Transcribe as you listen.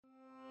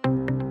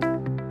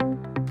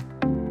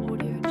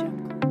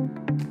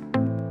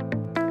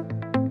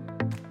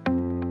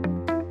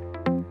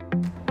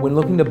When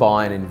looking to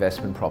buy an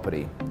investment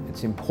property,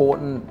 it's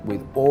important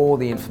with all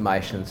the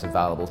information that's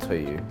available to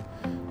you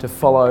to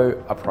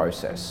follow a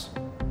process.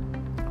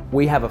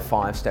 We have a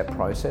 5-step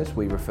process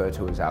we refer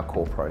to as our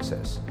core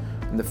process.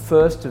 And the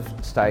first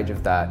stage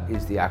of that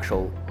is the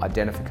actual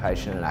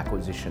identification and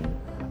acquisition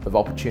of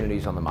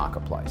opportunities on the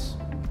marketplace.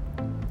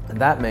 And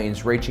that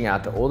means reaching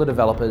out to all the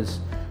developers,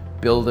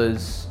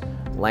 builders,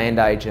 land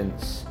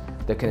agents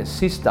that can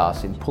assist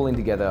us in pulling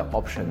together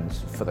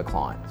options for the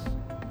clients.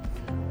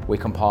 We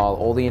compile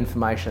all the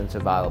information that's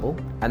available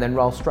and then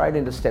roll straight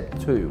into step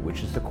 2,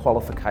 which is the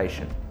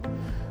qualification.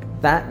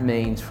 That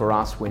means for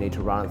us we need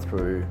to run it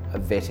through a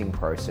vetting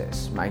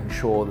process, making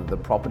sure that the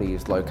property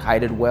is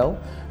located well,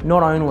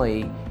 not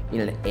only in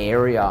an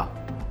area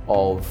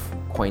of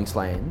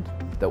Queensland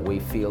that we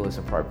feel is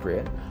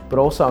appropriate, but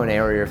also an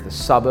area of the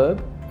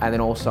suburb and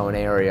then also an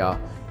area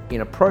in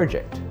a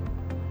project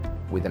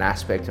with an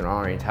aspect and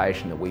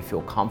orientation that we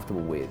feel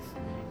comfortable with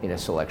in a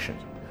selection.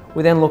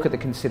 We then look at the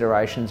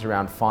considerations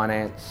around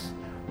finance,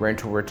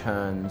 rental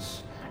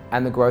returns,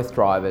 and the growth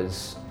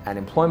drivers and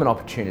employment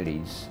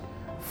opportunities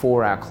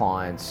for our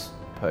clients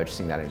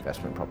purchasing that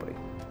investment property.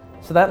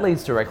 So that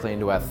leads directly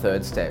into our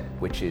third step,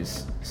 which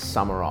is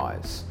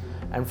summarise.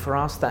 And for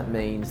us, that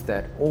means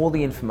that all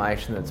the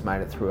information that's made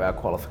it through our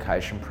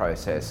qualification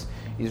process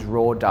is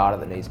raw data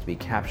that needs to be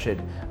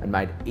captured and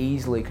made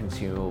easily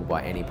consumable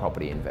by any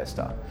property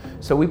investor.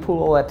 So we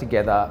pull all that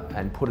together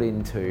and put it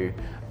into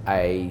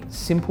a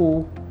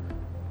simple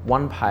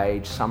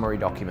one-page summary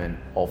document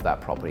of that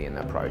property and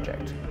that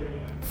project.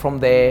 From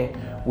there,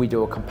 we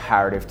do a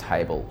comparative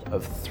table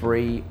of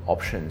 3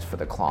 options for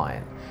the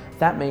client.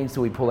 That means that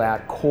we pull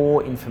out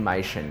core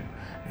information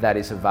that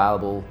is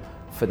available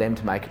for them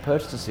to make a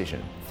purchase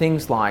decision.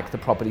 Things like the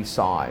property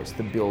size,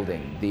 the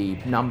building, the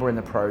number in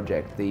the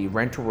project, the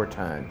rental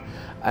return,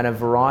 and a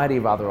variety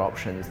of other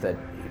options that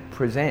it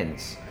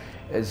presents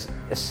as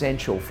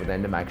essential for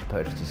them to make a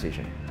purchase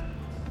decision.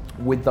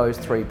 With those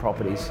 3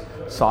 properties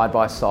side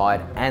by side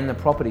and the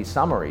property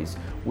summaries,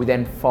 we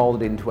then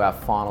fold it into our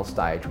final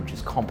stage, which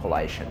is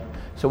compilation.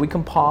 So we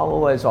compile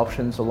all those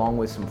options along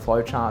with some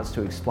flowcharts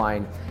to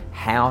explain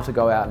how to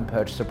go out and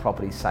purchase a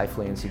property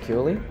safely and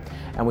securely.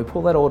 And we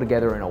pull that all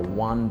together in a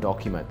one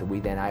document that we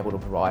then able to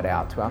provide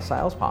out to our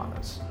sales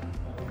partners.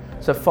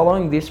 So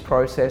following this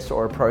process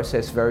or a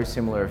process very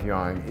similar of your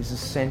own is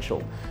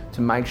essential to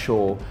make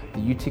sure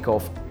that you tick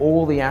off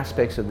all the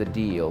aspects of the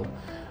deal,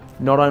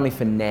 not only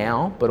for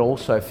now, but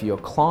also for your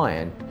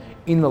client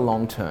in the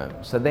long term.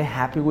 So they're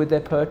happy with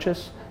their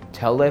purchase,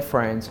 tell their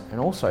friends, and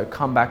also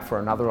come back for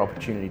another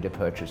opportunity to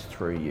purchase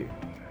through you.